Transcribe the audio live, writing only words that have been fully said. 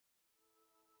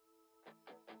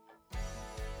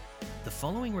The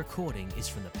following recording is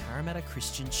from the Parramatta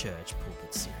Christian Church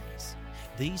Pulpit Series.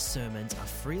 These sermons are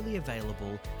freely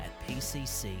available at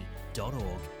pcc.org.au.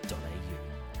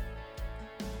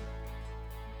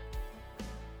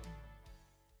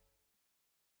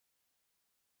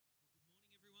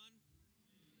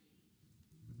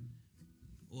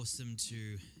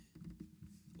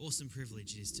 Awesome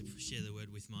privilege it is to share the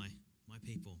word with my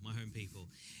people, my home people.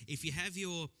 If you have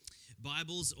your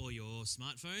Bibles or your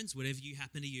smartphones, whatever you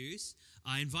happen to use,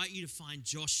 I invite you to find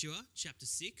Joshua chapter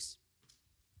 6.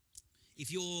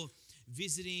 If you're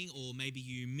visiting or maybe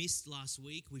you missed last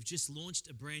week, we've just launched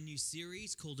a brand new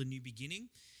series called A New Beginning,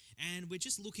 and we're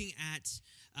just looking at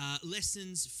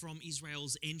lessons from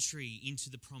Israel's entry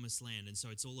into the Promised Land, and so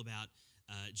it's all about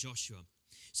Joshua.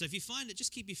 So if you find it,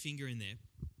 just keep your finger in there.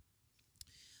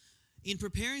 In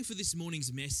preparing for this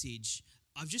morning's message,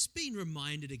 I've just been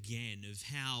reminded again of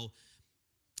how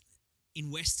in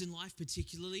Western life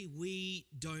particularly, we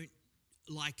don't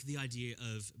like the idea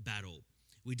of battle.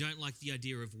 We don't like the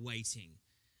idea of waiting.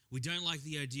 We don't like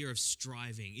the idea of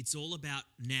striving. It's all about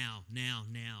now.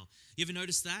 You ever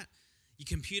notice that? Your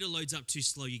computer loads up too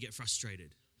slow, you get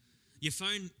frustrated. Your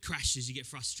phone crashes, you get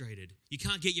frustrated. You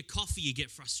can't get your coffee, you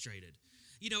get frustrated.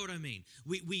 You know what I mean?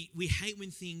 We hate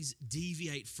when things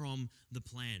deviate from the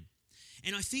plan.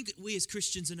 And I think we as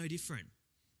Christians are no different.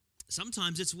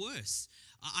 Sometimes it's worse.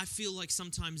 I feel like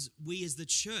sometimes we as the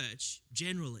church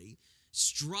generally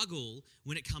struggle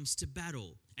when it comes to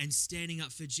battle and standing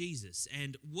up for Jesus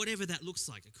and whatever that looks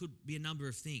like. It could be a number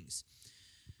of things.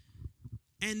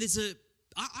 And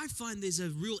I find there's a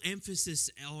real emphasis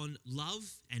on love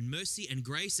and mercy and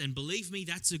grace, and believe me,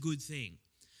 that's a good thing.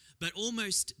 But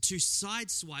almost to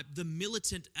sideswipe the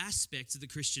militant aspects of the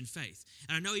Christian faith.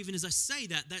 And I know even as I say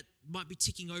that might be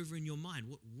ticking over in your mind.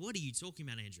 What are you talking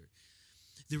about, Andrew?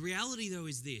 The reality, though,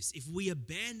 is this. If we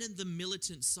abandon the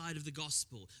militant side of the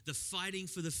gospel, the fighting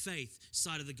for the faith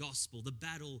side of the gospel, the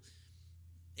battle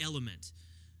element,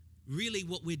 really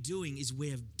what we're doing is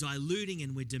we're diluting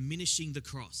and we're diminishing the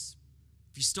cross.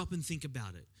 If you stop and think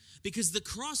about it. Because the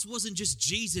cross wasn't just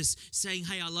Jesus saying,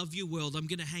 hey, I love you, world, I'm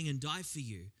going to hang and die for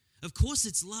you. Of course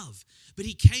it's love, but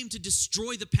he came to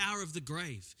destroy the power of the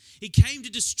grave. He came to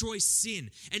destroy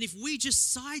sin. And if we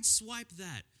just sideswipe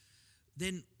that,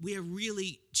 then we are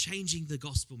really changing the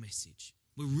gospel message.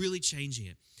 We're really changing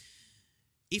it.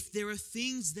 If there are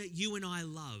things that you and I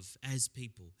love as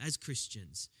people, as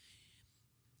Christians,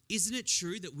 isn't it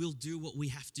true that we'll do what we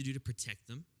have to do to protect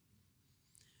them?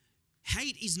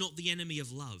 Hate is not the enemy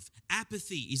of love.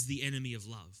 Apathy is the enemy of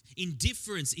love.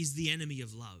 Indifference is the enemy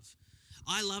of love.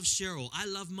 I love Cheryl. I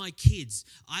love my kids.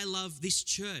 I love this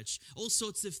church. All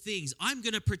sorts of things. I'm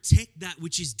going to protect that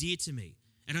which is dear to me.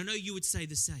 And I know you would say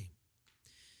the same.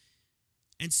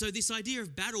 And so this idea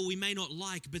of battle we may not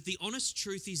like, but the honest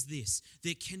truth is this.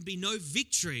 There can be no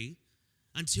victory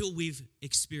until we've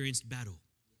experienced battle.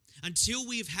 Until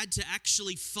we've had to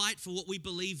actually fight for what we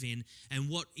believe in and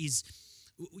what is,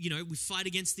 we fight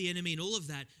against the enemy and all of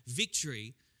that.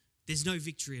 Victory, there's no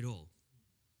victory at all.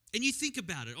 And you think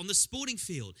about it, on the sporting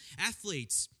field,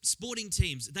 athletes, sporting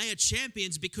teams, they are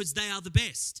champions because they are the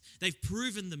best. They've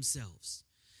proven themselves.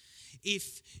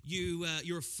 If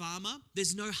you're a farmer,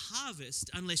 there's no harvest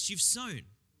unless you've sown.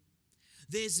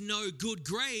 There's no good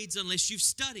grades unless you've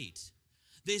studied.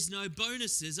 There's no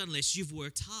bonuses unless you've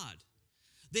worked hard.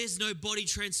 There's no body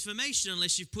transformation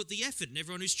unless you've put the effort. And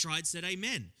everyone who's tried said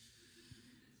amen.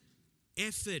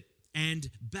 Effort and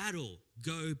battle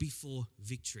go before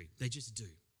victory. They just do.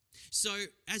 So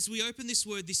as we open this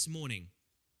word this morning,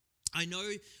 I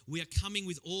know we are coming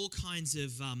with all kinds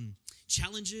of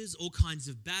challenges, all kinds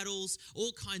of battles,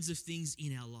 all kinds of things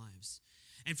in our lives.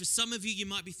 And for some of you, you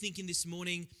might be thinking this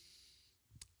morning,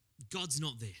 God's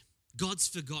not there. God's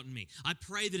forgotten me. I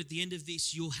pray that at the end of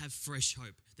this, you'll have fresh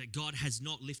hope, that God has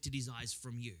not lifted his eyes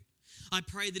from you. I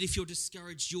pray that if you're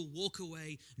discouraged, you'll walk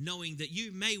away knowing that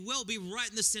you may well be right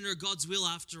in the center of God's will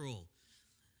after all.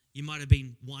 You might have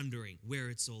been wondering where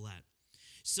it's all at.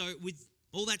 So with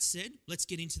all that said, let's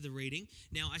get into the reading.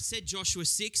 Now, I said Joshua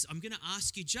 6. I'm going to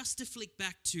ask you just to flick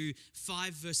back to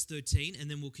 5 verse 13, and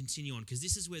then we'll continue on, because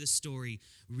this is where the story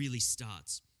really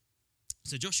starts.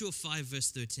 So Joshua 5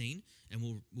 verse 13, and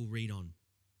we'll read on.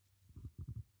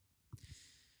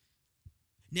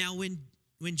 Now, when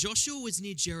Joshua was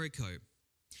near Jericho,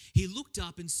 he looked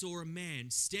up and saw a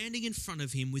man standing in front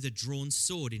of him with a drawn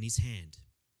sword in his hand.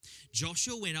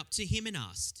 Joshua went up to him and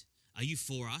asked, "Are you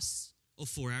for us or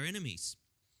for our enemies?"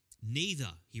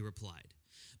 "Neither," he replied,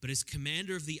 "but as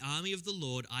commander of the army of the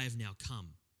Lord, I have now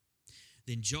come."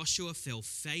 Then Joshua fell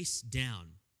face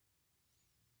down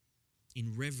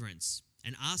in reverence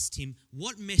and asked him,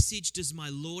 "What message does my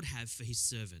Lord have for his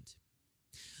servant?"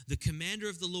 The commander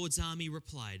of the Lord's army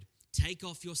replied, "Take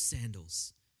off your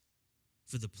sandals,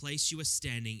 for the place you are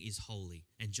standing is holy."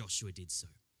 And Joshua did so.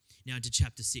 Now into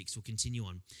chapter 6, we'll continue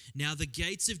on. Now the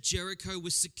gates of Jericho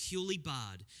were securely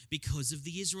barred because of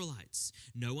the Israelites.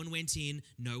 No one went in,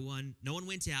 no one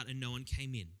went out, and no one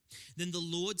came in. Then the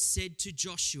Lord said to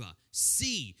Joshua,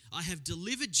 "See, I have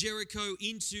delivered Jericho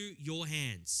into your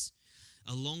hands,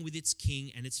 along with its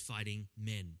king and its fighting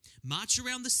men. March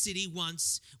around the city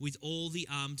once with all the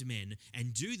armed men,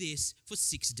 and do this for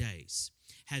 6 days.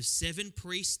 Have 7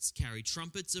 priests carry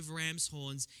trumpets of ram's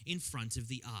horns in front of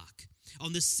the ark.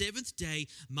 On the 7th day,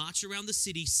 march around the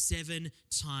city 7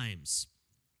 times,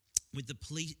 with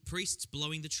the priests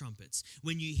blowing the trumpets.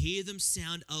 When you hear them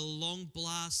sound a long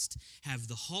blast, have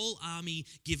the whole army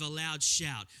give a loud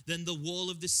shout. Then the wall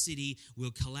of the city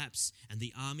will collapse and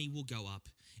the army will go up,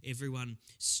 everyone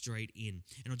straight in."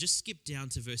 And I'll just skip down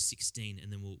to verse 16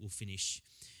 and then we'll finish.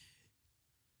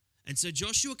 And so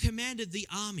Joshua commanded the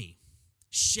army,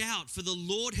 "Shout, for the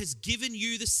Lord has given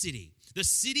you the city. The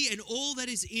city and all that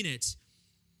is in it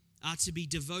are to be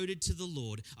devoted to the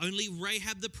Lord. Only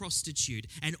Rahab the prostitute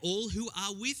and all who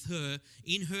are with her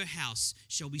in her house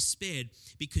shall be spared,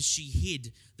 because she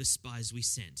hid the spies we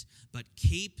sent. But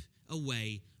keep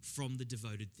away from the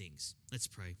devoted things." Let's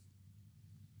pray.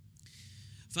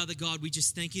 Father God, we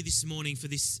just thank you this morning for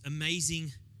this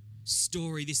amazing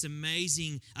story, this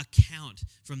amazing account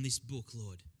from this book,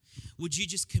 Lord. Would you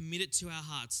just commit it to our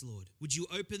hearts, Lord? Would you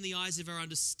open the eyes of our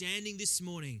understanding this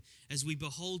morning as we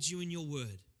behold you in your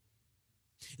word?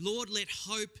 Lord, let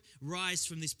hope rise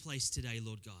from this place today,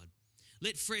 Lord God.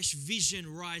 Let fresh vision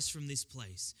rise from this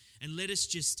place. And let us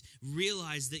just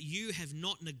realize that you have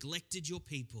not neglected your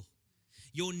people.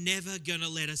 You're never going to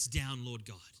let us down, Lord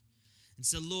God. And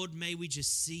so, Lord, may we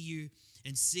just see you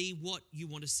and see what you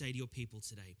want to say to your people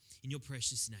today. In your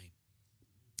precious name.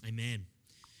 Amen.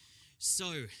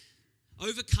 So,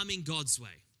 overcoming God's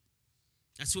way.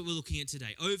 That's what we're looking at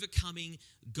today. Overcoming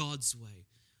God's way.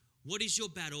 What is your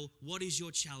battle? What is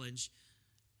your challenge?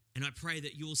 And I pray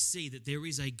that you'll see that there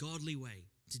is a godly way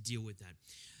to deal with that.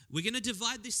 We're going to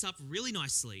divide this up really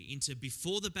nicely into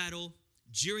before the battle,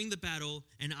 during the battle,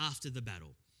 and after the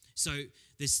battle. So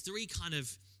there's 3 kind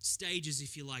of stages,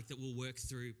 if you like, that we'll work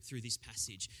through this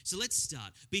passage. So let's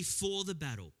start before the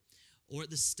battle, or at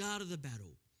the start of the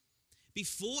battle.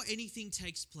 Before anything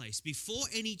takes place, before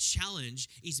any challenge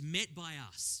is met by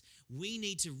us, we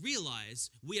need to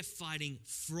realize we are fighting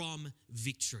from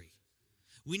victory.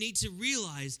 We need to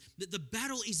realize that the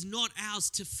battle is not ours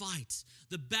to fight.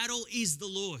 The battle is the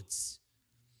Lord's.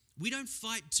 We don't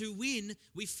fight to win.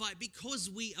 We fight because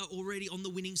we are already on the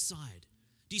winning side.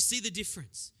 Do you see the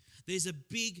difference? There's a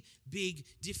big, big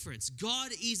difference.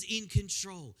 God is in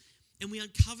control. And we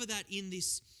uncover that in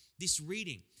this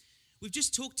reading. We've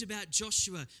just talked about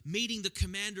Joshua meeting the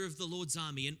commander of the Lord's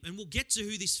army, and we'll get to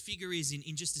who this figure is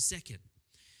in just a second.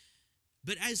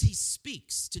 But as he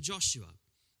speaks to Joshua,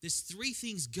 there's 3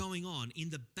 things going on in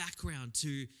the background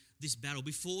to this battle.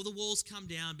 Before the walls come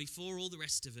down, before all the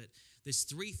rest of it, there's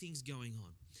 3 things going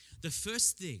on. The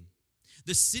first thing,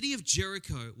 the city of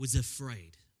Jericho was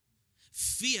afraid.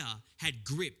 Fear had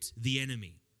gripped the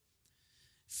enemy.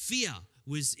 Fear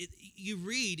was, you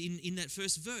read in that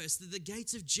first verse that the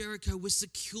gates of Jericho were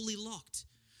securely locked.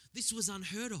 This was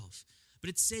unheard of, but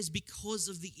it says because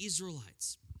of the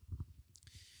Israelites.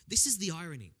 This is the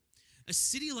irony. A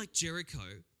city like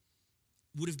Jericho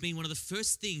would have been one of the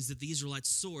first things that the Israelites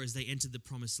saw as they entered the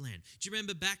promised land. Do you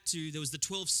remember back to, there was the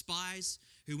 12 spies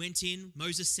who went in,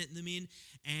 Moses sent them in,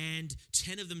 and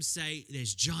 10 of them say,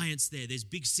 there's giants there, there's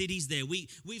big cities there,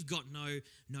 we've got no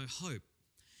hope.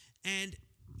 And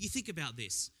you think about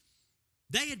this.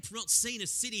 They had not seen a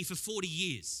city for 40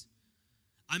 years.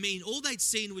 I mean, all they'd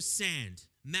seen was sand,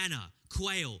 manna,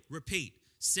 quail, repeat.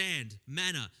 Sand,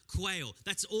 manna, quail.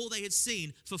 That's all they had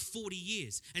seen for 40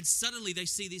 years. And suddenly they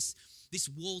see this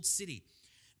walled city.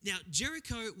 Now,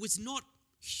 Jericho was not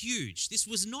huge. This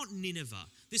was not Nineveh.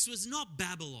 This was not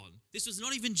Babylon. This was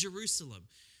not even Jerusalem.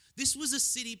 This was a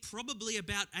city probably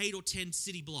about 8 or 10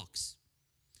 city blocks.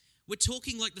 We're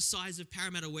talking like the size of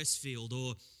Parramatta Westfield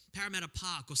or Parramatta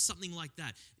Park or something like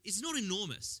that. It's not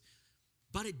enormous,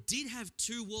 but it did have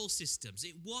 2 wall systems.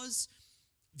 It was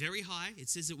very high. It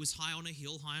says it was high on a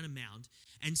hill, high on a mound.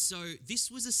 And so this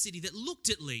was a city that looked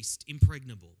at least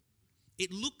impregnable.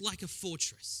 It looked like a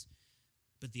fortress.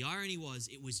 But the irony was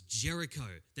it was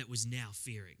Jericho that was now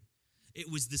fearing.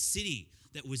 It was the city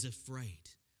that was afraid.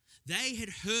 They had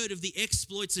heard of the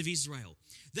exploits of Israel.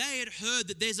 They had heard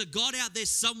that there's a God out there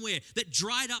somewhere that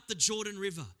dried up the Jordan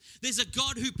River. There's a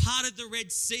God who parted the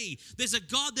Red Sea. There's a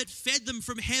God that fed them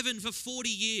from heaven for 40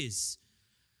 years.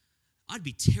 I'd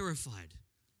be terrified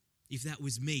if that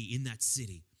was me in that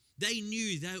city. They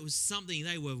knew that was something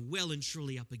they were well and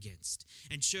truly up against.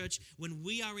 And church, when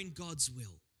we are in God's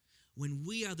will, when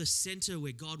we are the center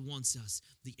where God wants us,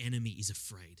 the enemy is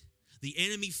afraid. The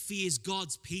enemy fears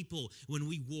God's people when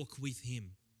we walk with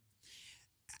him.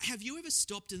 Have you ever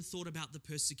stopped and thought about the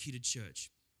persecuted church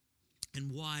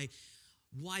and why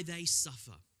they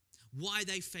suffer, why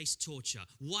they face torture,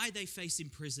 why they face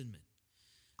imprisonment?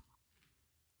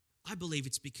 I believe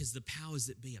it's because the powers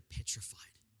that be are petrified.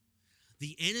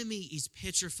 The enemy is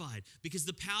petrified because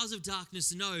the powers of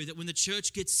darkness know that when the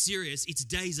church gets serious, its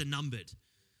days are numbered.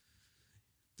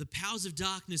 The powers of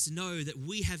darkness know that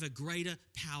we have a greater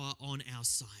power on our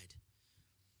side.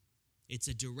 It's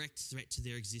a direct threat to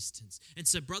their existence. And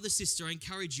so, brother, sister, I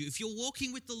encourage you, if you're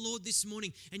walking with the Lord this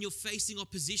morning and you're facing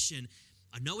opposition,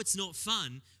 I know it's not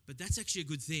fun, but that's actually a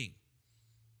good thing.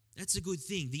 That's a good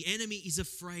thing. The enemy is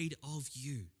afraid of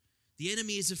you. The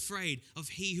enemy is afraid of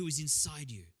he who is inside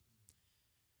you.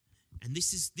 And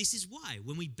this is why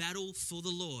when we battle for the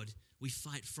Lord, we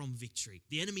fight from victory.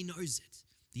 The enemy knows it.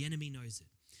 The enemy knows it.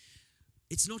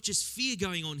 It's not just fear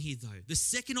going on here, though. The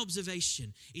second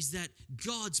observation is that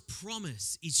God's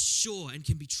promise is sure and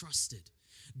can be trusted.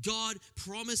 God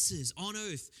promises on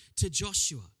oath to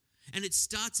Joshua. And it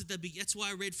starts at the beginning. That's why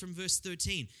I read from verse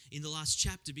 13 in the last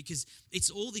chapter, because it's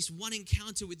all this one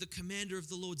encounter with the commander of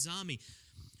the Lord's army.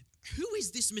 Who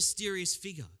is this mysterious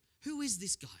figure? Who is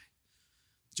this guy?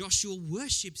 Joshua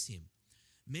worships him.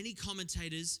 Many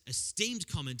commentators, esteemed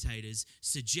commentators,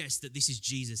 suggest that this is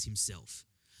Jesus himself.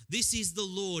 This is the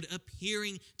Lord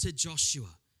appearing to Joshua.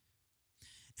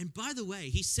 And by the way,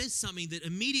 he says something that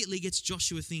immediately gets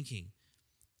Joshua thinking.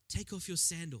 Take off your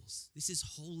sandals. This is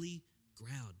holy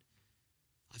ground.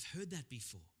 I've heard that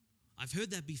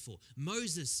before.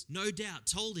 Moses, no doubt,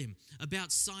 told him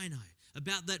about Sinai,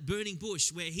 about that burning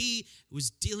bush where he was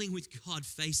dealing with God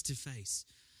face to face.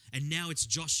 And now it's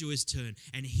Joshua's turn.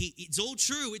 And it's all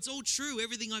true,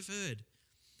 everything I've heard.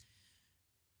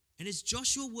 And as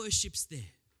Joshua worships there,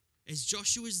 as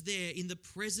Joshua's there in the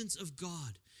presence of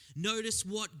God, notice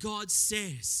what God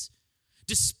says.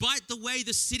 Despite the way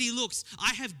the city looks,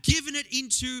 I have given it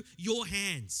into your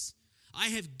hands. I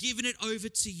have given it over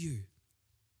to you.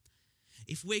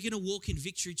 If we're going to walk in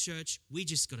victory, church, we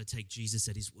just got to take Jesus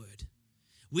at his word.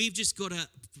 We've just got to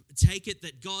take it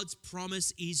that God's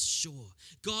promise is sure.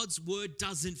 God's word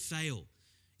doesn't fail.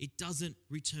 It doesn't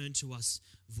return to us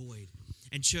void.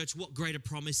 And church, what greater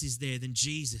promise is there than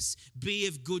Jesus? Be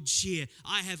of good cheer.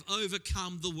 I have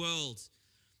overcome the world.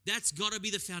 That's got to be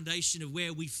the foundation of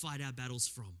where we fight our battles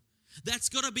from. That's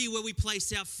got to be where we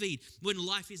place our feet when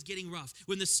life is getting rough,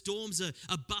 when the storms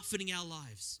are buffeting our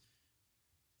lives.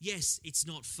 Yes, it's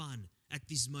not fun at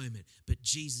this moment, but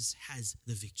Jesus has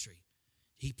the victory.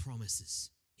 He promises.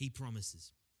 He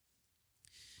promises.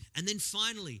 And then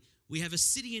finally, we have a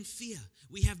city in fear.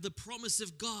 We have the promise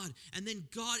of God. And then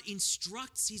God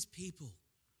instructs his people.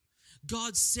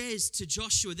 God says to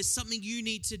Joshua, there's something you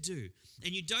need to do.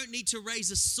 And you don't need to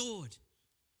raise a sword.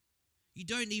 You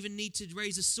don't even need to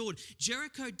raise a sword.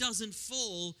 Jericho doesn't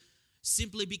fall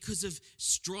simply because of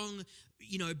strong,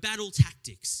 battle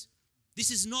tactics. This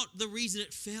is not the reason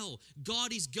it fell.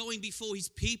 God is going before his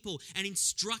people and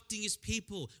instructing his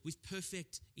people with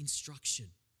perfect instruction.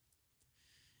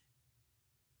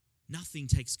 Nothing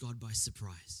takes God by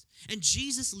surprise. And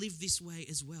Jesus lived this way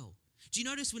as well. Do you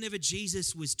notice whenever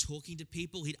Jesus was talking to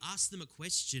people, he'd ask them a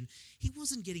question, he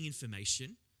wasn't getting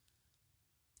information.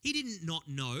 He didn't not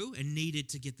know and needed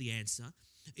to get the answer.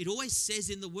 It always says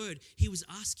in the word, he was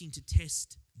asking to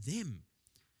test them.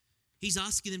 He's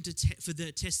asking them for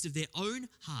the test of their own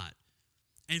heart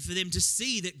and for them to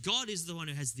see that God is the one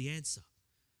who has the answer.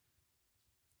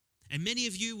 And many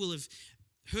of you will have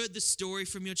heard the story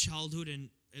from your childhood, and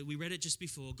we read it just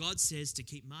before. God says to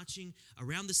keep marching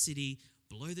around the city,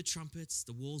 blow the trumpets,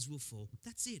 the walls will fall.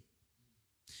 That's it.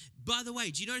 By the way,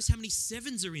 do you notice how many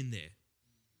sevens are in there?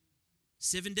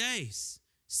 7 days,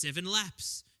 7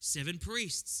 laps, 7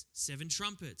 priests, 7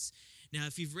 trumpets. Now,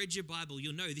 if you've read your Bible,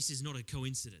 you'll know this is not a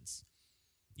coincidence.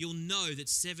 You'll know that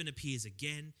 7 appears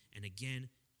again and again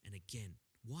and again.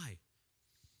 Why?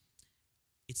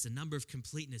 It's the number of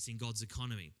completeness in God's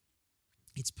economy.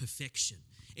 It's perfection.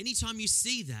 Anytime you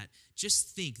see that,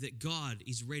 just think that God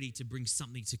is ready to bring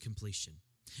something to completion.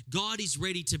 God is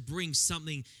ready to bring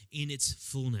something in its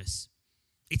fullness.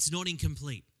 It's not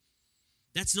incomplete.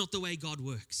 That's not the way God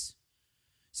works.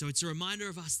 So it's a reminder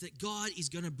of us that God is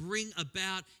going to bring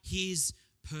about his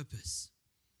purpose.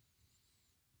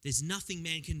 There's nothing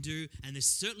man can do, and there's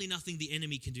certainly nothing the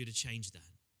enemy can do to change that.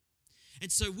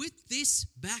 And so with this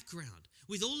background,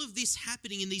 with all of this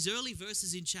happening in these early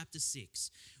verses in chapter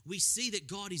 6, we see that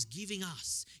God is giving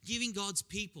God's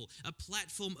people a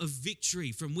platform of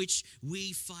victory from which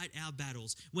we fight our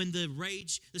battles. When the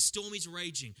storm is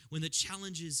raging, when the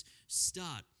challenges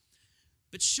start.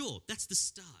 But sure, that's the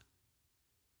start.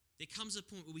 There comes a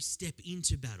point where we step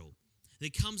into battle. There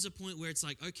comes a point where it's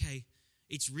like, okay,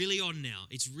 it's really on now.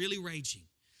 It's really raging.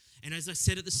 And as I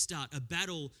said at the start, a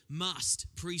battle must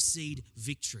precede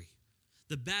victory.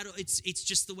 The battle, it's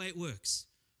just the way it works.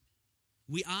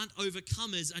 We aren't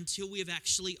overcomers until we have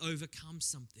actually overcome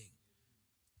something.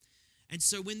 And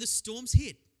so when the storms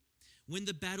hit, when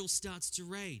the battle starts to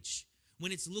rage,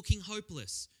 when it's looking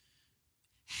hopeless,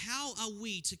 how are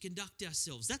we to conduct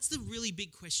ourselves? That's the really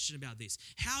big question about this.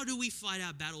 How do we fight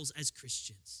our battles as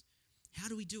Christians? How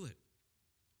do we do it?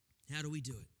 How do we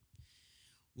do it?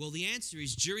 Well, the answer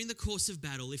is during the course of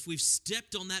battle, if we've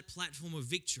stepped on that platform of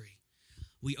victory,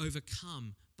 we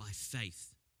overcome by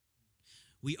faith.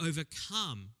 We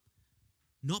overcome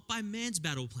not by man's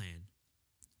battle plan,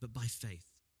 but by faith,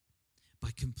 by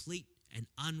complete and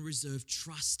unreserved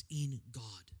trust in God.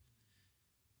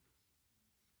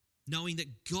 Knowing that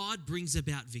God brings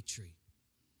about victory,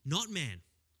 not man,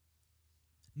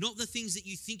 not the things that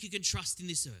you think you can trust in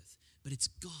this earth, but it's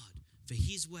God for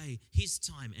his way, his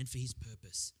time, and for his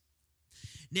purpose.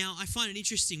 Now, I find it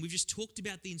interesting. We've just talked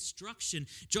about the instruction.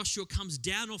 Joshua comes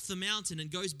down off the mountain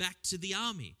and goes back to the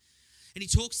army. And he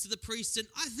talks to the priests, and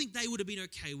I think they would have been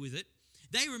okay with it.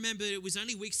 They remember it was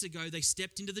only weeks ago they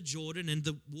stepped into the Jordan and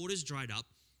the waters dried up.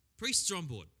 Priests are on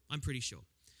board, I'm pretty sure.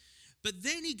 But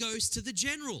then he goes to the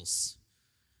generals.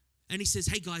 And he says,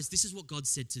 hey guys, this is what God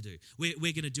said to do. We're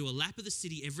going to do a lap of the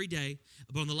city every day.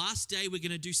 But on the last day, we're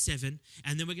going to do 7.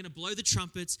 And then we're going to blow the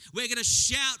trumpets. We're going to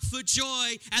shout for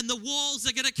joy. And the walls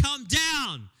are going to come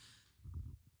down.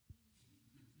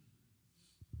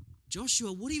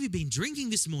 Joshua, what have you been drinking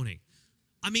this morning?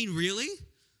 I mean, really?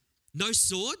 No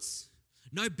swords?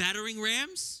 No battering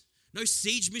rams? No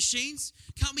siege machines?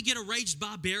 Can't we get a raged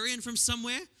barbarian from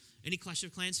somewhere? Any Clash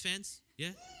of Clans fans?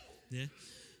 Yeah? Yeah.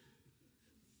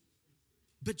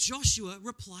 But Joshua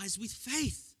replies with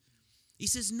faith. He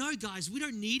says, no, guys, we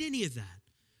don't need any of that.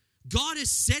 God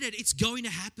has said it. It's going to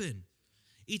happen.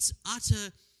 It's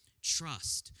utter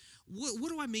trust. What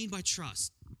do I mean by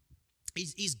trust?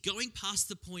 He's going past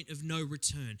the point of no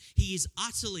return. He is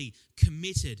utterly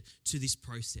committed to this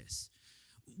process.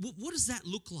 What does that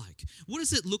look like? What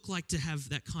does it look like to have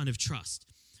that kind of trust?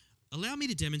 Allow me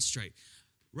to demonstrate.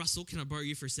 Russell, can I borrow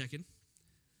you for a second?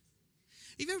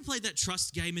 Have you ever played that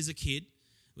trust game as a kid?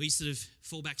 Where you sort of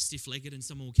fall back stiff-legged and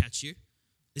someone will catch you.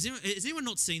 Has anyone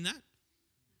not seen that?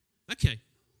 Okay.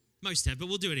 Most have, but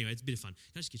we'll do it anyway. It's a bit of fun.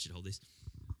 Can I just get you to hold this?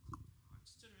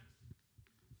 Just turn around.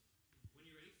 When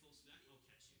you're ready, fall back. I'll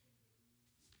catch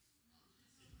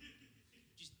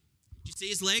you. Did you see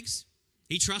his legs?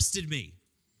 He trusted me.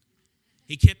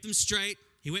 He kept them straight.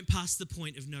 He went past the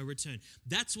point of no return.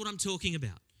 That's what I'm talking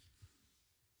about.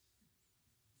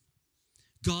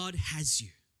 God has you.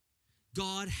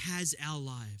 God has our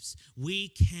lives. We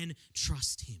can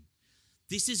trust him.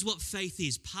 This is what faith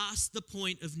is, past the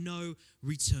point of no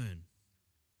return.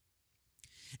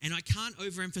 And I can't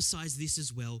overemphasize this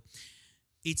as well.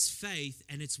 It's faith,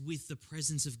 and it's with the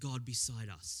presence of God beside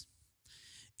us.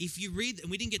 If you read,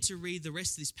 and we didn't get to read the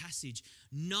rest of this passage,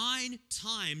 9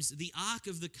 times the Ark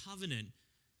of the Covenant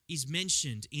is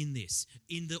mentioned in this,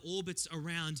 in the orbits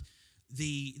around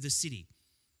the city.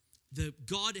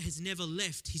 God has never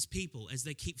left his people as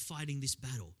they keep fighting this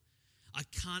battle. I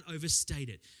can't overstate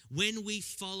it. When we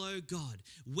follow God,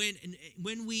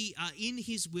 when we are in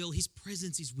his will, his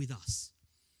presence is with us.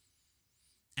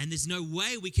 And there's no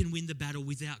way we can win the battle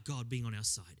without God being on our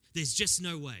side. There's just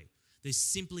no way. There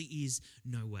simply is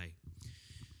no way.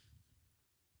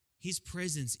 His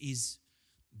presence is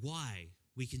why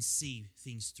we can see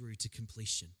things through to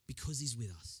completion, because he's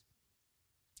with us.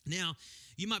 Now,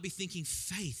 you might be thinking,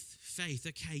 faith,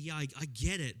 okay, yeah, I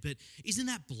get it, but isn't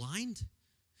that blind?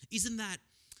 Isn't that,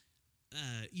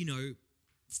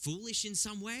 foolish in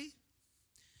some way?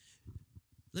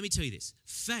 Let me tell you this.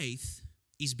 Faith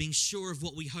is being sure of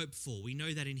what we hope for. We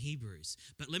know that in Hebrews.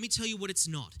 But let me tell you what it's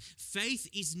not. Faith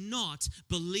is not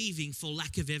believing for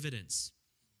lack of evidence.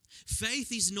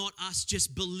 Faith is not us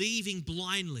just believing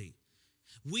blindly.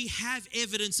 We have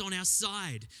evidence on our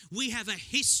side. We have a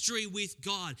history with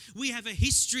God. We have a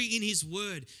history in his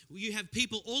word. You have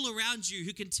people all around you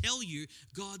who can tell you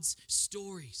God's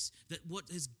stories, that what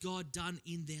has God done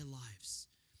in their lives.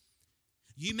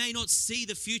 You may not see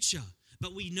the future,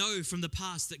 but we know from the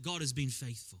past that God has been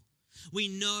faithful. We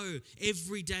know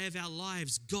every day of our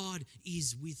lives, God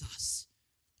is with us.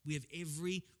 We have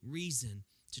every reason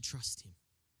to trust him.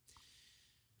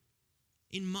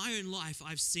 In my own life,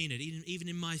 I've seen it, even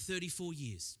in my 34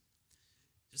 years.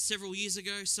 Several years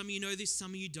ago, some of you know this,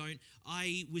 some of you don't,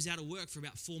 I was out of work for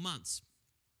about 4 months.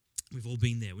 We've all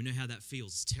been there. We know how that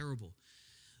feels. It's terrible.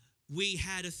 We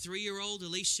had a 3-year-old,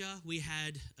 Alicia. We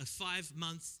had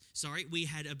we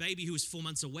had a baby who was 4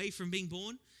 months away from being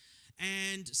born.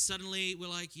 And suddenly we're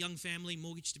like, young family,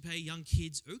 mortgage to pay, young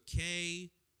kids. Okay,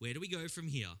 where do we go from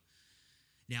here?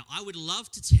 Now, I would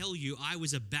love to tell you I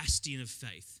was a bastion of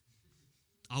faith.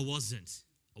 I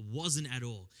wasn't at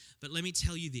all. But let me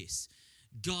tell you this.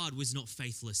 God was not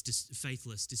faithless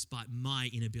despite my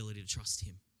inability to trust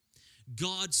him.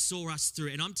 God saw us through.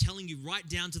 And I'm telling you, right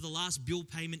down to the last bill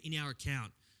payment in our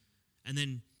account. And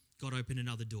then God opened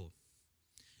another door.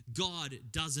 God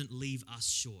doesn't leave us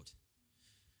short.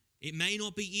 It may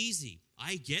not be easy.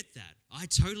 I get that. I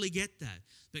totally get that.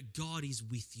 But God is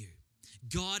with you.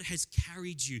 God has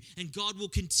carried you, and God will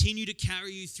continue to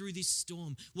carry you through this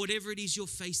storm, whatever it is you're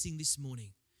facing this morning.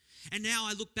 And now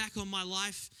I look back on my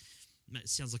life. It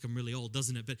sounds like I'm really old,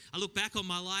 doesn't it? But I look back on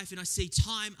my life and I see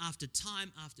time after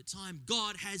time after time,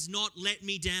 God has not let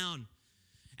me down.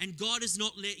 And God has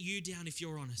not let you down, if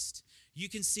you're honest. You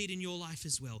can see it in your life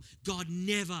as well. God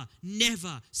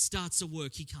never starts a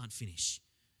work he can't finish.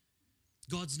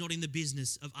 God's not in the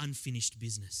business of unfinished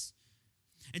business.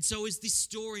 And so as this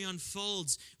story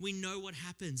unfolds, we know what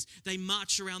happens. They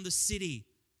march around the city.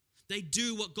 They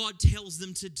do what God tells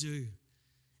them to do.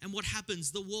 And what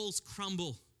happens? The walls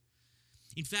crumble.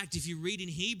 In fact, if you read in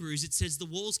Hebrews, it says the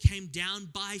walls came down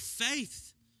by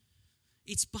faith.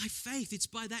 It's by faith. It's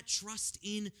by that trust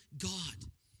in God.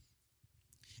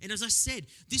 And as I said,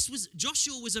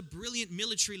 Joshua was a brilliant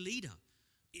military leader.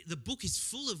 The book is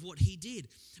full of what he did.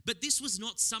 But this was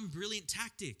not some brilliant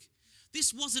tactic.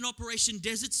 This wasn't Operation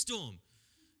Desert Storm.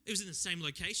 It was in the same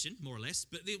location, more or less,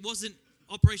 but it wasn't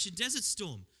Operation Desert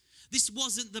Storm. This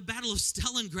wasn't the Battle of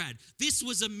Stalingrad. This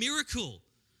was a miracle.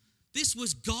 This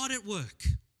was God at work.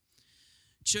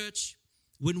 Church,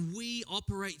 when we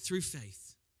operate through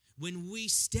faith, when we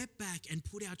step back and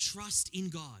put our trust in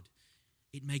God,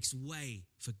 it makes way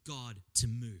for God to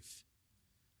move.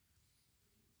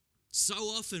 So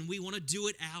often we want to do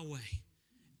it our way.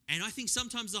 And I think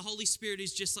sometimes the Holy Spirit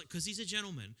is just like, because he's a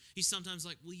gentleman, he's sometimes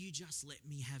like, will you just let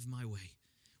me have my way?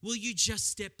 Will you just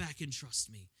step back and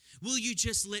trust me? Will you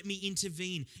just let me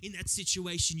intervene in that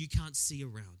situation you can't see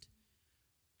around?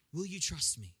 Will you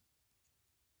trust me?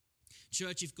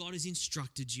 Church, if God has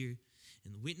instructed you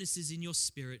and the witnesses in your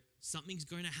spirit, something's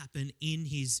going to happen in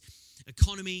his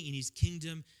economy, in his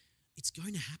kingdom, it's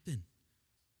going to happen.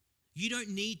 You don't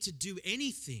need to do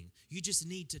anything. You just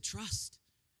need to trust.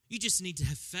 You just need to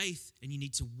have faith and you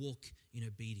need to walk in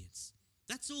obedience.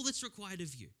 That's all that's required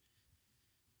of you.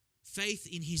 Faith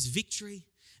in his victory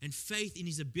and faith in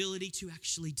his ability to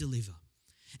actually deliver.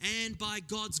 And by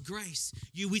God's grace,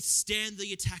 you withstand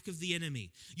the attack of the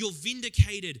enemy. You're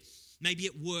vindicated, maybe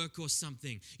at work or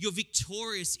something. You're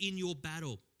victorious in your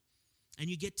battle. And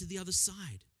you get to the other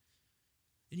side.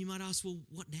 And you might ask, well,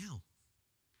 what now?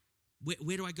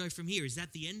 Where do I go from here? Is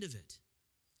that the end of it?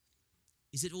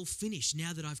 Is it all finished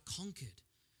now that I've conquered?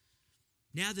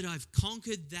 Now that I've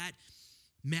conquered that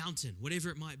mountain, whatever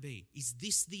it might be, is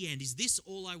this the end? Is this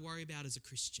all I worry about as a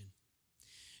Christian?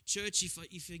 Church, if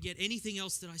you forget anything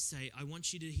else that I say, I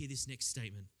want you to hear this next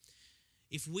statement.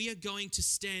 If we are going to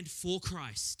stand for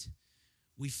Christ,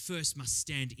 we first must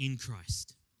stand in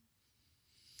Christ.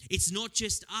 It's not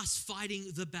just us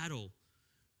fighting the battle,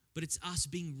 but it's us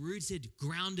being rooted,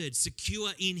 grounded,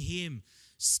 secure in him,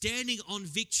 standing on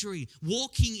victory,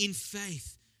 walking in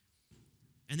faith,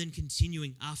 and then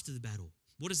continuing after the battle.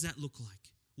 What does that look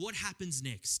like? What happens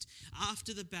next?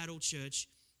 After the battle, church,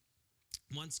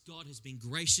 once God has been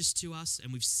gracious to us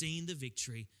and we've seen the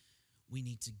victory, we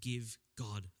need to give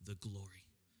God the glory.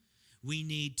 We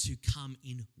need to come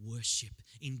in worship,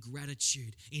 in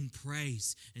gratitude, in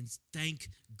praise, and thank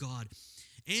God.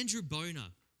 Andrew Bonar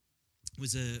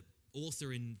was an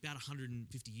author in about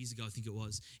 150 years ago, I think it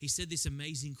was. He said this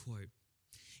amazing quote.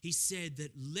 He said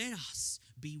that let us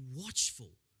be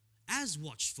watchful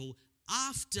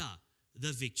after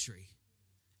the victory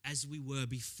as we were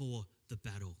before the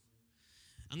battle.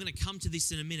 I'm going to come to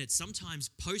this in a minute. Sometimes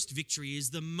post-victory is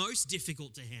the most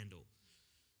difficult to handle.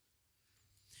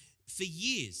 For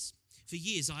years,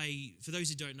 for those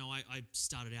who don't know, I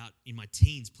started out in my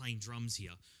teens playing drums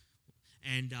here.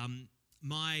 And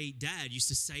my dad used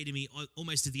to say to me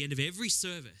almost at the end of every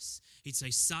service, he'd say,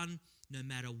 son, no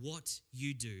matter what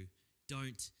you do,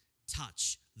 don't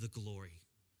touch the glory.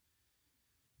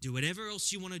 Do whatever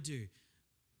else you want to do,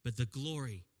 but the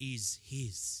glory is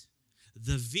His.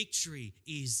 The victory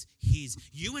is His.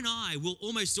 You and I will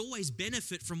almost always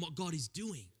benefit from what God is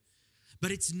doing,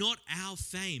 but it's not our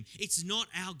fame. It's not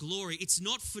our glory. It's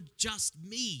not for just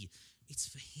me. It's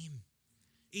for Him.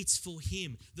 It's for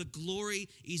Him. The glory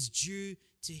is due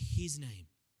to His name.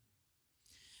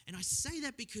 And I say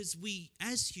that because we,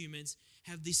 as humans,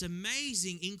 have this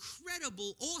amazing,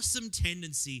 incredible, awesome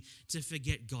tendency to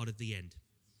forget God at the end.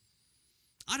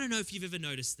 I don't know if you've ever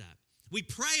noticed that. We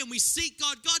pray and we seek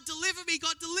God. God, deliver me.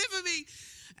 God, deliver me.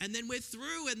 And then we're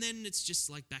through, and then it's just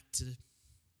like back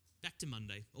to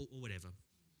Monday or whatever.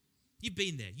 You've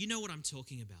been there. You know what I'm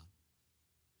talking about.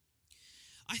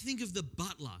 I think of the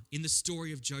butler in the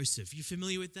story of Joseph. You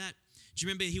familiar with that? Do you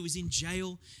remember he was in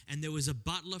jail and there was a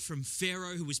butler from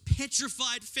Pharaoh who was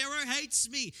petrified. Pharaoh hates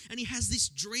me. And he has this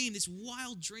dream, this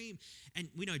wild dream. And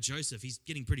we know Joseph, he's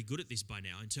getting pretty good at this by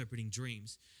now, interpreting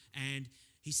dreams. And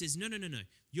he says, no.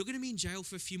 You're going to be in jail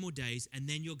for a few more days and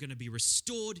then you're going to be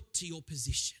restored to your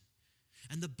position.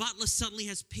 And the butler suddenly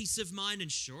has peace of mind.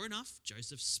 And sure enough,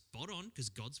 Joseph's spot on because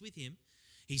God's with him.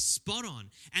 He's spot on.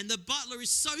 And the butler is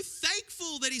so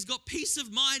thankful that he's got peace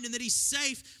of mind and that he's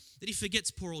safe that he forgets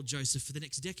poor old Joseph for the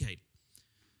next decade.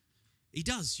 He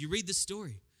does. You read the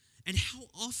story. And how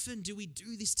often do we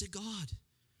do this to God?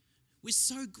 We're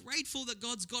so grateful that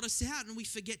God's got us out and we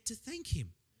forget to thank Him.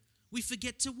 We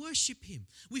forget to worship Him.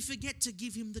 We forget to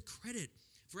give Him the credit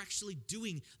for actually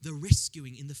doing the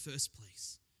rescuing in the first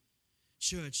place.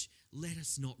 Church, let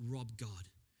us not rob God.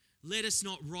 Let us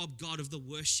not rob God of the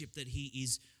worship that He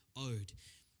is owed.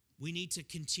 We need to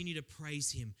continue to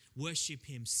praise Him, worship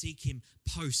Him, seek Him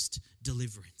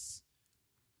post-deliverance.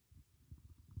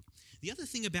 The other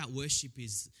thing about worship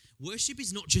is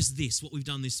not just this, what we've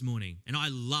done this morning. And I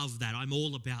love that. I'm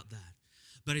all about that.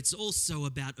 But it's also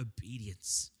about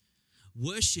obedience.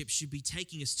 Worship should be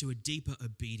taking us to a deeper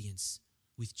obedience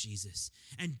with Jesus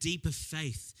and deeper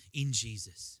faith in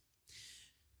Jesus.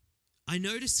 I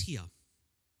notice here,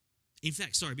 in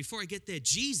fact, before I get there,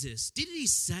 Jesus, didn't He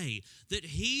say that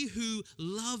He who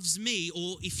loves me,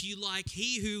 or if you like,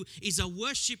 He who is a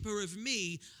worshiper of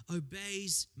me,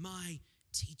 obeys my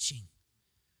teaching?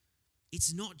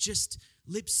 It's not just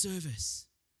lip service.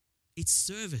 It's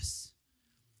service.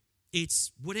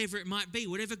 It's whatever it might be,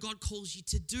 whatever God calls you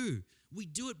to do. We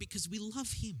do it because we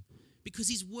love Him, because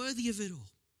He's worthy of it all.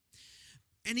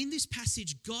 And in this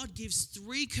passage, God gives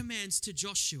 3 commands to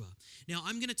Joshua. Now,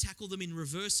 I'm going to tackle them in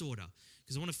reverse order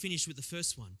because I want to finish with the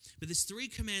first one. But there's 3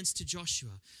 commands to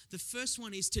Joshua. The first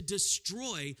one is to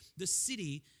destroy the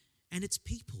city and its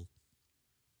people.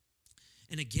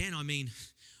 And again,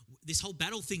 this whole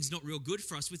battle thing's not real good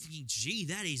for us. We're thinking, gee,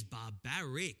 that is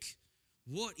barbaric.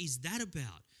 What is that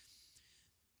about?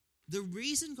 The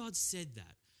reason God said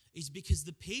that is because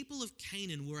the people of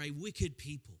Canaan were a wicked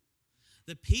people.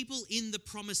 The people in the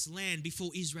promised land before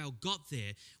Israel got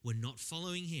there were not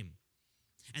following Him.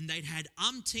 And they'd had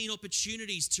umpteen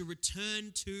opportunities to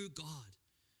return to God.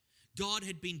 God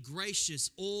had been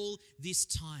gracious all this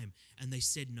time, and they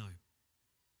said no.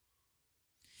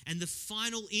 And the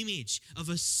final image of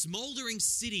a smoldering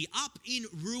city up in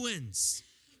ruins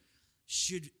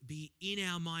should be in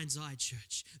our mind's eye,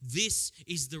 church. This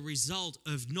is the result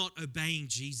of not obeying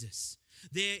Jesus.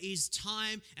 There is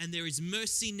time and there is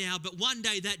mercy now, but one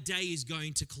day that day is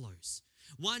going to close.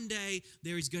 One day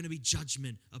there is going to be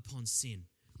judgment upon sin.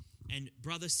 And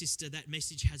brother, sister, that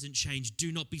message hasn't changed.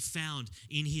 Do not be found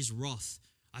in His wrath.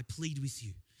 I plead with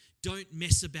you. Don't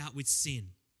mess about with sin.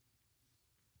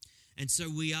 And so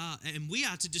we are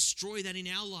to destroy that in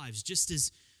our lives, just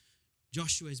as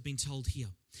Joshua has been told here.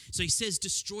 So he says,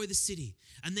 destroy the city.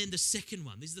 And then the second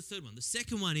one, this is the third one. The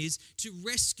second one is to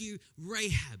rescue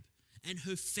Rahab and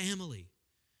her family.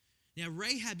 Now,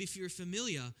 Rahab, if you're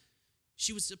familiar,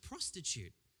 she was a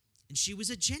prostitute and she was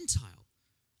a Gentile.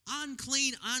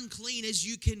 Unclean as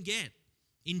you can get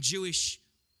in Jewish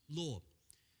law.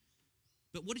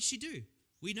 But what did she do?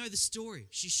 We know the story.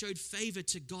 She showed favor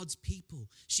to God's people.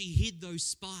 She hid those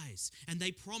spies and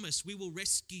they promised, we will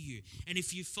rescue you. And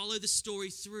if you follow the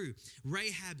story through,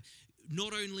 Rahab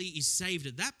not only is saved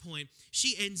at that point,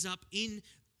 she ends up in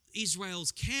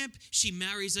Israel's camp. She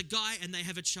marries a guy and they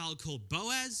have a child called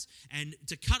Boaz. And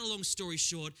to cut a long story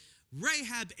short,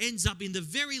 Rahab ends up in the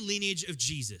very lineage of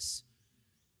Jesus.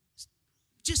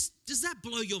 Does that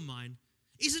blow your mind?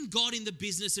 Isn't God in the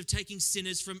business of taking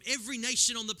sinners from every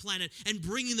nation on the planet and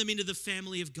bringing them into the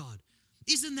family of God?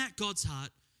 Isn't that God's heart?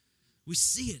 We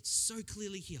see it so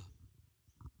clearly here.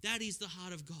 That is the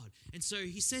heart of God. And so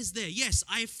he says there, yes,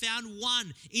 I have found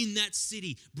one in that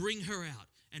city. Bring her out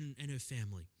and her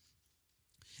family.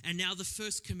 And now the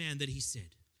first command that he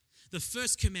said. The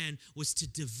first command was to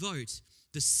devote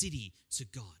the city to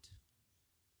God.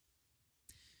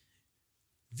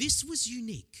 This was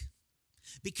unique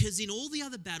because in all the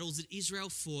other battles that Israel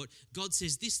fought, God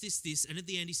says this, and at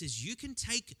the end he says, you can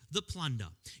take the plunder,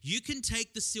 you can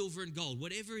take the silver and gold,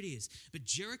 whatever it is. But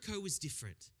Jericho was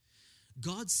different.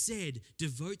 God said,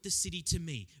 devote the city to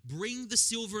me. Bring the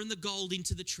silver and the gold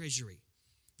into the treasury.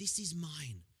 This is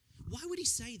mine. Why would he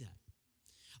say that?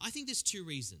 I think there's two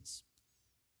reasons.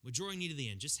 We're drawing near to the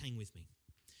end. Just hang with me.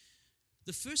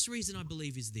 The first reason I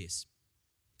believe is this.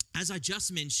 As I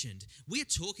just mentioned, we are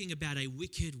talking about a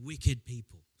wicked, wicked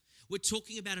people. We're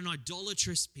talking about an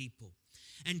idolatrous people.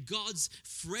 And God's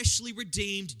freshly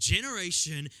redeemed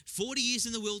generation, 40 years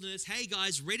in the wilderness, hey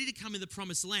guys, ready to come in the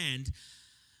promised land.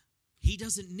 He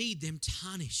doesn't need them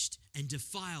tarnished and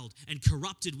defiled and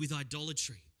corrupted with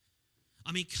idolatry.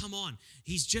 I mean, come on.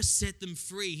 He's just set them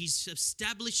free. He's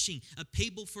establishing a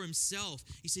people for himself.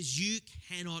 He says, you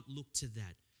cannot look to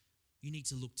that. You need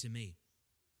to look to me.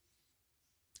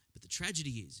 But the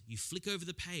tragedy is, you flick over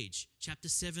the page, chapter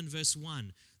 7, verse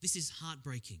 1. This is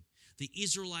heartbreaking. The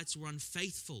Israelites were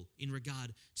unfaithful in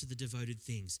regard to the devoted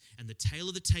things. And the tale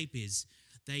of the tape is,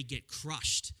 they get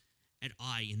crushed at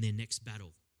Ai in their next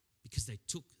battle because they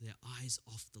took their eyes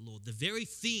off the Lord. The very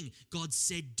thing God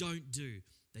said don't do,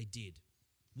 they did.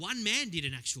 One man did,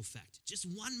 in actual fact. Just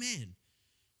one man.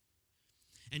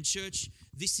 And church,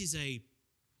 this is a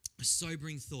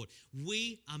sobering thought.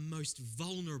 We are most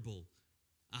vulnerable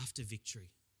after victory.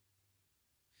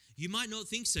 You might not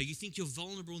think so. You think you're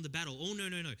vulnerable in the battle. Oh, no.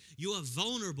 You are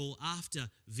vulnerable after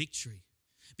victory.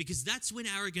 Because that's when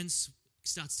arrogance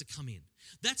starts to come in.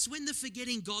 That's when the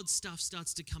forgetting God stuff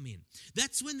starts to come in.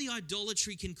 That's when the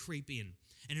idolatry can creep in.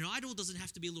 And an idol doesn't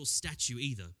have to be a little statue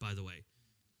either, by the way.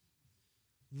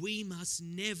 We must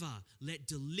never let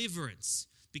deliverance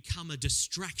become a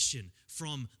distraction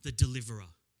from the deliverer.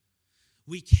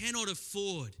 We cannot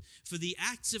afford for the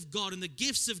acts of God and the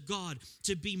gifts of God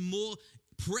to be more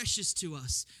precious to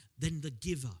us than the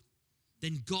giver,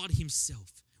 than God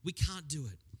himself. We can't do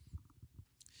it.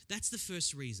 That's the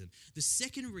first reason. The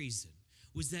second reason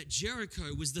was that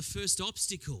Jericho was the first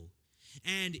obstacle.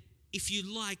 And if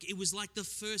you like, it was like the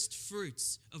first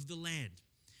fruits of the land.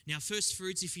 Now, first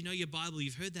fruits, if you know your Bible,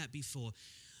 you've heard that before.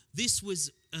 This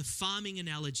was a farming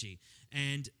analogy.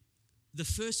 And the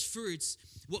first fruits,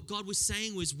 what God was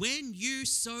saying was, when you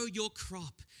sow your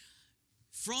crop,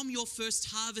 from your first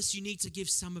harvest, you need to give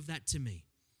some of that to me.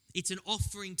 It's an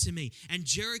offering to me. And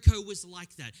Jericho was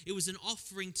like that. It was an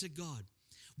offering to God.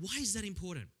 Why is that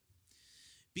important?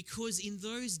 Because in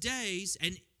those days,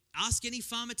 and ask any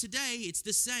farmer today, it's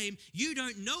the same. You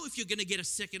don't know if you're going to get a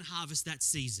second harvest that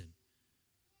season.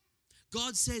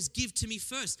 God says, give to me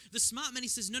first. The smart man, he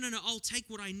says, no, I'll take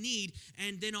what I need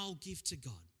and then I'll give to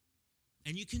God.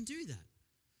 And you can do that.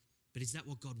 But is that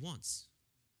what God wants?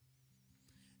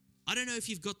 I don't know if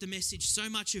you've got the message. So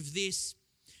much of this,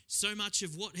 so much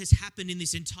of what has happened in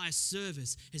this entire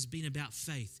service has been about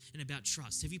faith and about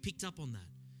trust. Have you picked up on that?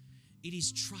 It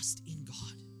is trust in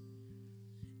God.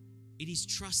 It is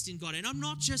trust in God. And I'm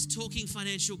not just talking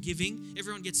financial giving.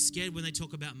 Everyone gets scared when they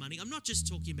talk about money. I'm not just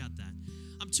talking about that.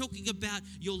 I'm talking about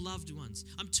your loved ones.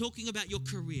 I'm talking about your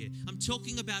career. I'm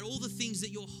talking about all the things that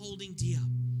you're holding dear.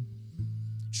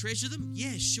 Treasure them?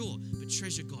 Yeah, sure. But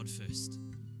treasure God first.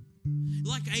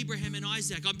 Like Abraham and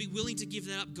Isaac, I'd be willing to give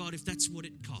that up, God, if that's what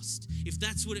it costs. If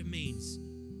that's what it means,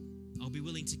 I'll be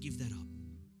willing to give that up.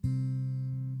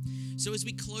 So as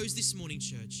we close this morning,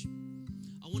 church,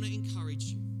 I want to encourage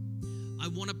you. I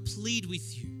want to plead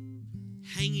with you.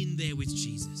 Hang in there with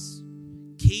Jesus.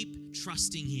 Keep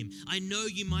trusting him. I know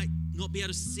you might not be able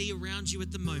to see around you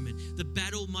at the moment. The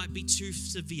battle might be too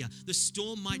severe. The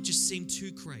storm might just seem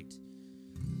too great.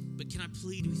 But can I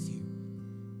plead with you?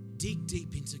 Dig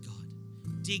deep into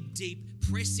God. Dig deep.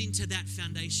 Press into that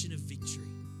foundation of victory.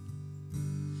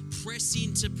 Press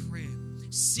into prayer.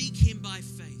 Seek him by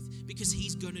faith because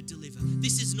he's going to deliver.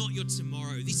 This is not your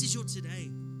tomorrow. This is your today.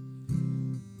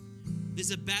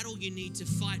 There's a battle you need to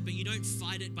fight, but you don't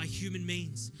fight it by human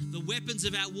means. The weapons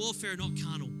of our warfare are not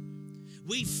carnal.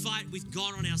 We fight with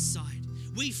God on our side.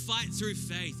 We fight through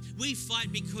faith. We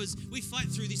fight because we fight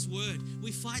through this word.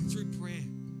 We fight through prayer.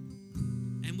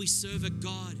 And we serve a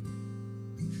God.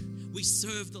 We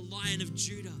serve the Lion of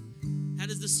Judah. How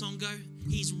does the song go?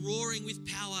 He's roaring with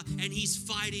power and he's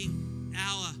fighting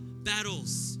our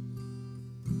battles.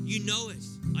 You know it.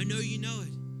 I know you know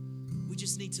it. We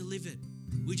just need to live it.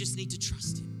 We just need to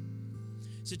trust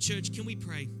him. So church, can we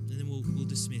pray? And then we'll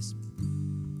dismiss.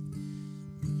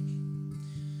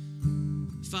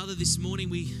 Father, this morning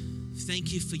we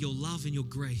thank you for your love and your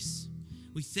grace.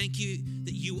 We thank you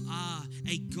that you are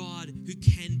a God who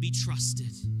can be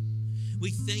trusted.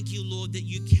 We thank you, Lord, that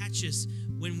you catch us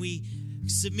when we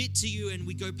submit to you and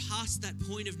we go past that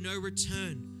point of no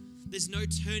return. There's no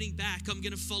turning back. I'm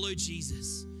going to follow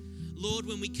Jesus. Lord,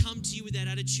 when we come to you with that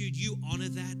attitude, you honor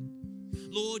that.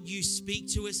 Lord, you speak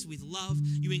to us with love.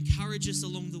 You encourage us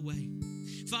along the way.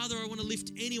 Father, I want to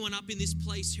lift anyone up in this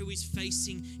place who is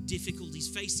facing difficulties,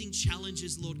 facing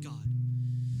challenges, Lord God.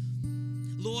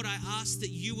 Lord, I ask that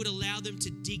you would allow them to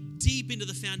dig deep into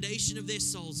the foundation of their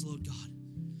souls, Lord God.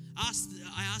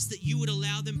 I ask that you would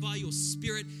allow them by your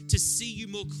Spirit to see you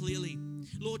more clearly.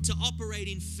 Lord, to operate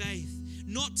in faith,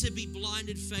 not to be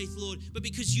blinded faith, Lord, but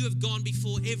because you have gone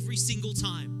before every single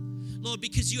time. Lord,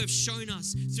 because you have shown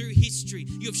us through history,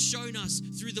 you have shown us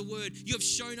through the word, you have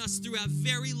shown us through our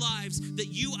very lives that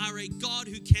you are a God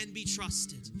who can be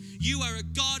trusted. You are a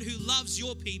God who loves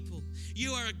your people.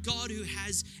 You are a God who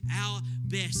has our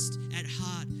best at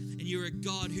heart. And you're a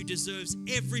God who deserves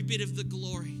every bit of the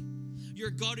glory. You're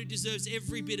a God who deserves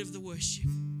every bit of the worship.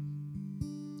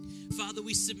 Father,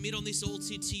 we submit on this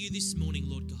altar to you this morning,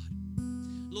 Lord God.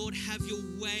 Lord, have your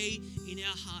way in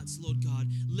our hearts, Lord God.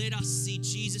 Let us see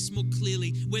Jesus more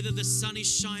clearly, whether the sun is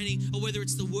shining or whether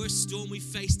it's the worst storm we've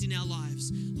faced in our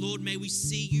lives. Lord, may we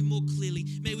see you more clearly.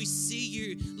 May we see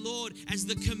you, Lord, as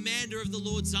the commander of the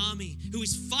Lord's army who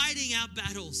is fighting our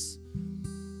battles.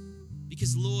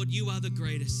 Because, Lord, you are the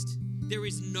greatest. There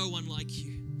is no one like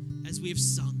you. As we have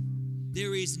sung,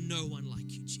 there is no one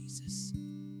like you, Jesus.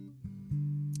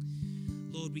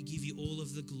 Lord, we give you all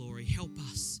of the glory. Help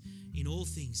us in all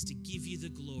things to give you the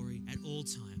glory at all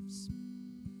times.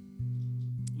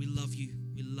 We love you.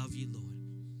 We love you, Lord.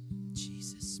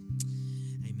 Jesus.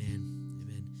 Amen.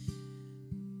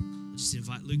 Amen. I'll just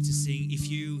invite Luke to sing. If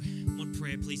you want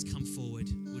prayer, please come forward.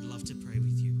 We'd love to pray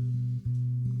with you.